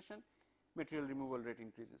concentration, material removal rate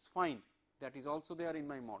increases. Fine, that is also there in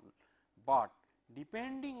my model. But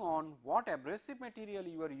depending on what abrasive material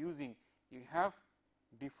you are using, you have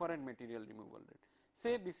different material removal rate.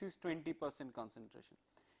 Say this is 20% concentration.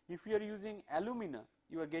 If you are using alumina,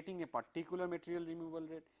 you are getting a particular material removal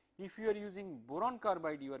rate. If you are using boron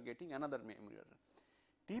carbide, you are getting another material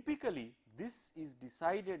rate. Typically, this is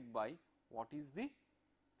decided by what is the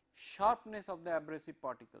sharpness of the abrasive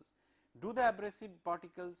particles. Do the abrasive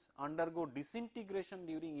particles undergo disintegration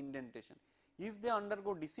during indentation? If they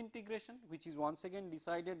undergo disintegration, which is once again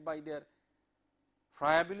decided by their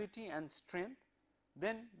friability and strength,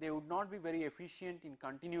 then they would not be very efficient in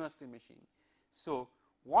continuously machining. So,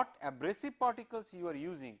 what abrasive particles you are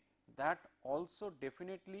using, that also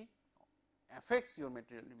definitely affects your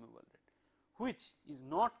material removal rate, which is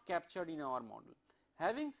not captured in our model.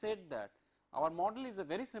 Having said that, our model is a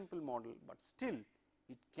very simple model, but still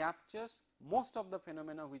it captures most of the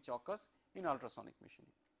phenomena which occurs in ultrasonic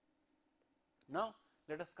machining. Now,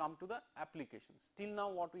 let us come to the applications. Till now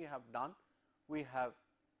what we have done, we have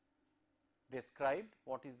described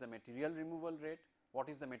what is the material removal rate, what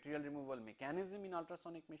is the material removal mechanism in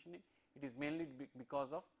ultrasonic machining. It is mainly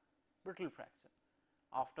because of brittle fracture.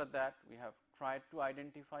 After that, we have tried to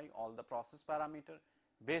identify all the process parameter,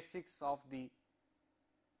 basics of the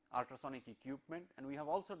ultrasonic equipment, and we have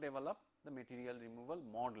also developed the material removal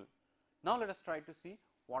model. Now, let us try to see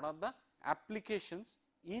what are the applications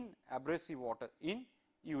in abrasive water in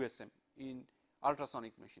USM, in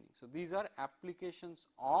ultrasonic machining. So, these are applications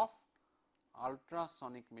of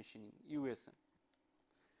ultrasonic machining USM.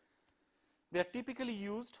 They are typically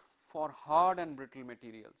used for hard and brittle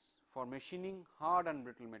materials, for machining hard and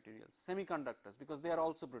brittle materials, semiconductors, because they are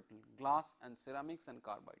also brittle, glass and ceramics and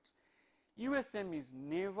carbides. USM is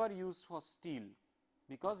never used for steel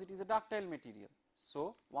because it is a ductile material.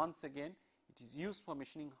 So, once again it is used for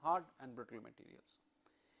machining hard and brittle materials.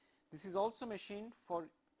 This is also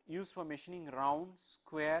used for machining round,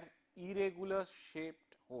 square, irregular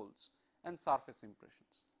shaped holes and surface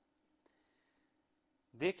impressions.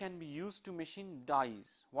 They can be used to machine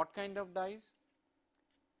dies. What kind of dies?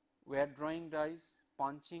 Wire drawing dies,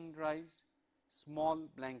 punching dies, small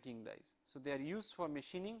blanking dies. So, they are used for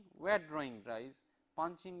machining wire drawing dies,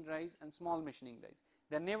 punching dies and small machining dies.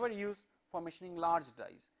 They are never used for machining large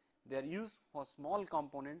dies. They are used for small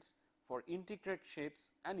components, for intricate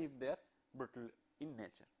shapes, and if they are brittle in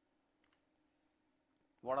nature.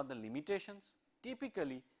 What are the limitations?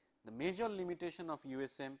 Typically, the major limitation of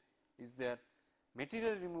USM is their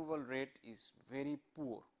material removal rate is very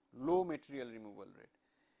poor, low material removal rate,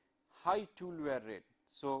 high tool wear rate.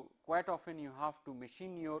 So, quite often you have to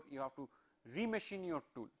remachine your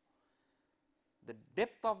tool. The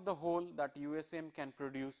depth of the hole that USM can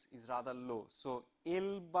produce is rather low. So,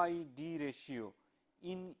 L by D ratio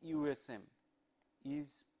in USM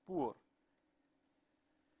is poor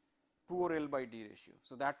L by D ratio.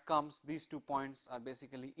 So, that comes, these 2 points are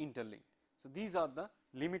basically interlinked. So, these are the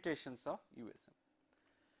limitations of USM.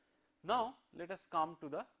 Now, let us come to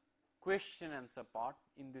the question answer part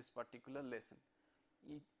in this particular lesson.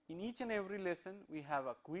 In each and every lesson we have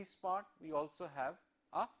a quiz part, we also have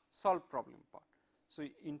a solve problem part. So,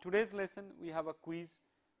 in today's lesson we have a quiz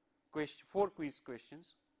question, 4 quiz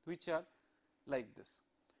questions which are like this.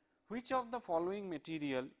 Which of the following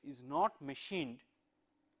material is not machined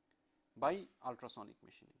by ultrasonic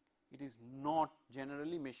machining? It is not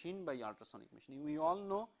generally machined by ultrasonic machining. We all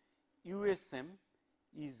know USM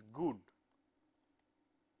is good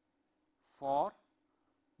for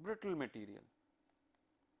brittle material.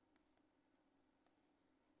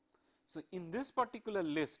 So, in this particular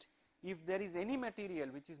list, if there is any material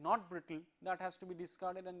which is not brittle, that has to be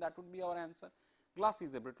discarded and that would be our answer. Glass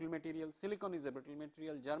is a brittle material, silicon is a brittle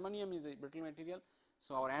material, germanium is a brittle material.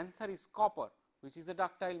 So, our answer is copper, which is a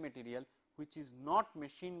ductile material which is not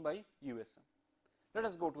machined by USM. Let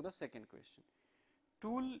us go to the second question.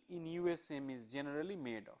 Tool in USM is generally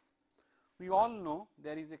made of. We all know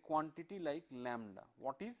there is a quantity like lambda.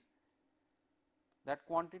 What is that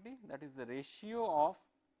quantity? That is the ratio of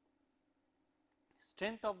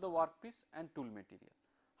strength of the workpiece and tool material.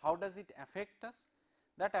 How does it affect us?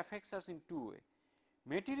 That affects us in 2 ways.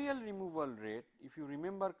 Material removal rate, if you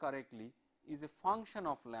remember correctly, is a function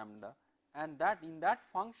of lambda, and that in that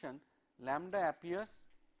function lambda appears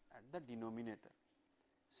at the denominator.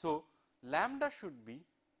 So, lambda should be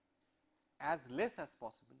as less as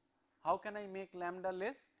possible. How can I make lambda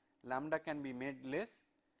less? Lambda can be made less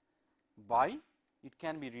by, it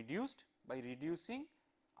can be reduced by reducing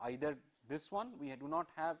either this one, we do not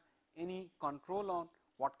have any control on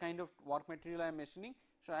what kind of work material I am machining.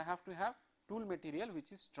 So, I have to have tool material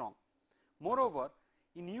which is strong. Moreover,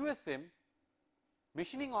 in USM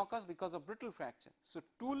machining occurs because of brittle fracture. So,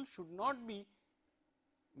 tool should not be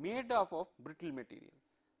made up of brittle material.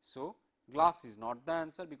 So, glass is not the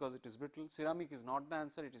answer because it is brittle, ceramic is not the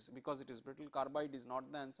answer, it is because it is brittle, carbide is not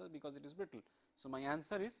the answer because it is brittle. So, my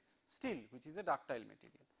answer is steel, which is a ductile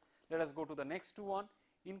material. Let us go to the next one.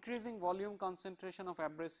 Increasing volume concentration of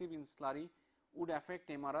abrasive in slurry would affect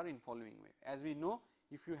MRR in following way. As we know,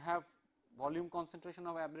 if you have volume concentration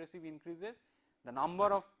of abrasive increases, the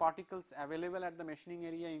number of particles available at the machining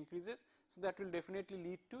area increases. So, that will definitely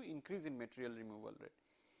lead to increase in material removal rate.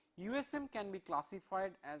 USM can be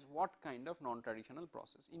classified as what kind of non-traditional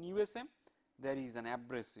process? In USM, there is an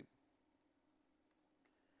abrasive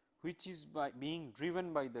which is being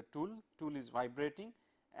driven by the tool is vibrating,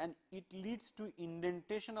 and it leads to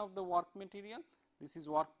indentation of the work material. This is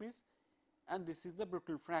workpiece and this is the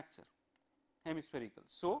brittle fracture, hemispherical.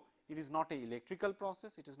 So, it is not a electrical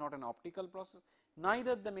process, it is not an optical process,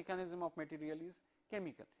 neither the mechanism of material is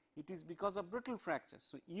chemical, it is because of brittle fracture.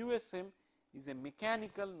 So, USM is a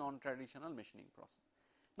mechanical non-traditional machining process.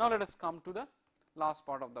 Now, let us come to the last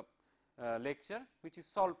part of the lecture, which is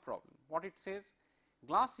solved problem. What it says?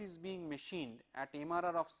 Glass is being machined at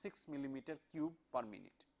MRR of 6 millimeter cube per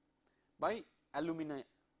minute by alumina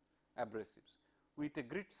abrasives with a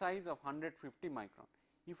grit size of 150 micron.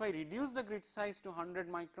 If I reduce the grit size to 100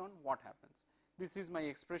 micron, what happens? This is my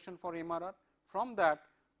expression for MRR. From that,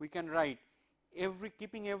 we can write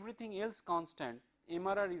keeping everything else constant,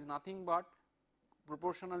 MRR is nothing but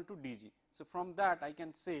proportional to dg. So, from that I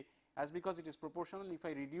can say, as because it is proportional, if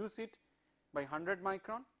I reduce it by 100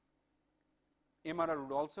 micron, MRR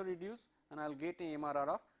would also reduce and I will get a MRR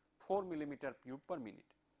of 4 millimeter cube per minute.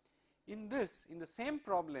 In this, in the same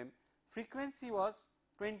problem, frequency was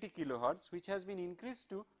 20 kilohertz, which has been increased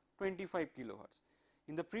to 25 kilohertz.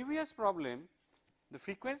 In the previous problem, the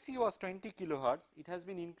frequency was 20 kilohertz, it has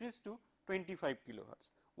been increased to 25 kilohertz.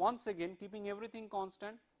 Once again, keeping everything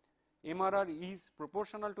constant, MRR is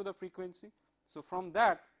proportional to the frequency. So, from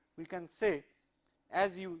that we can say,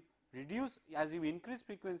 as you increase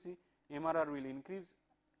frequency, MRR will increase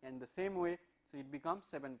in the same way. So, it becomes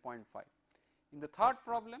 7.5. In the third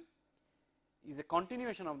problem is a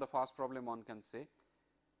continuation of the first problem, one can say.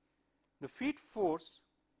 The feed force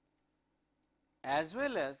as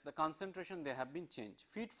well as the concentration, they have been changed.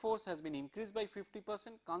 Feed force has been increased by 50%,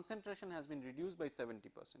 concentration has been reduced by 70%.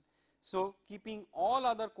 So, keeping all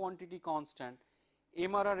other quantity constant,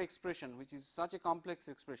 MRR expression, which is such a complex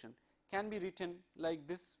expression, can be written like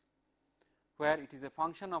this, where it is a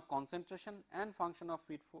function of concentration and function of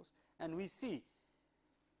feed force, and we see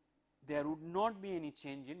there would not be any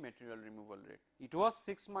change in material removal rate. It was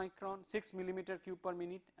 6 millimeter cube per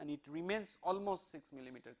minute and it remains almost 6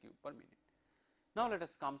 millimeter cube per minute. Now, let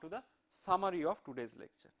us come to the summary of today's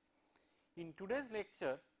lecture. In today's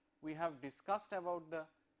lecture, we have discussed about the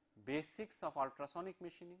basics of ultrasonic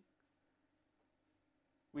machining.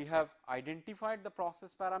 We have identified the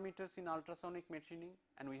process parameters in ultrasonic machining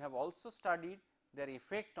and we have also studied their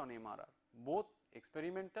effect on MRR, both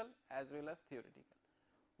experimental as well as theoretical.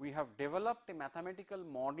 We have developed a mathematical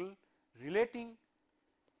model relating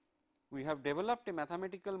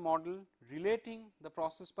the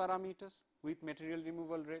process parameters with material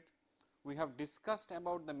removal rate. We have discussed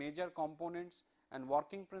about the major components and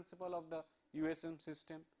working principle of the USM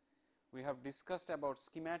system. We have discussed about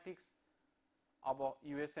schematics about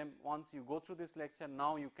USM. Once you go through this lecture,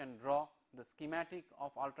 now you can draw the schematic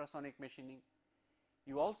of ultrasonic machining.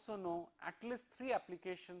 You also know at least 3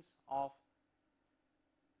 applications of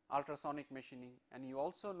ultrasonic machining, and you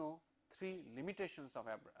also know 3 limitations of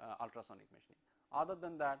ultrasonic machining. Other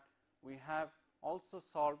than that, we have also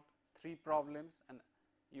solved 3 problems and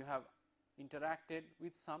you have interacted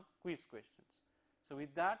with some quiz questions. So,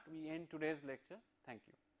 with that we end today's lecture. Thank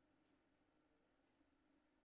you.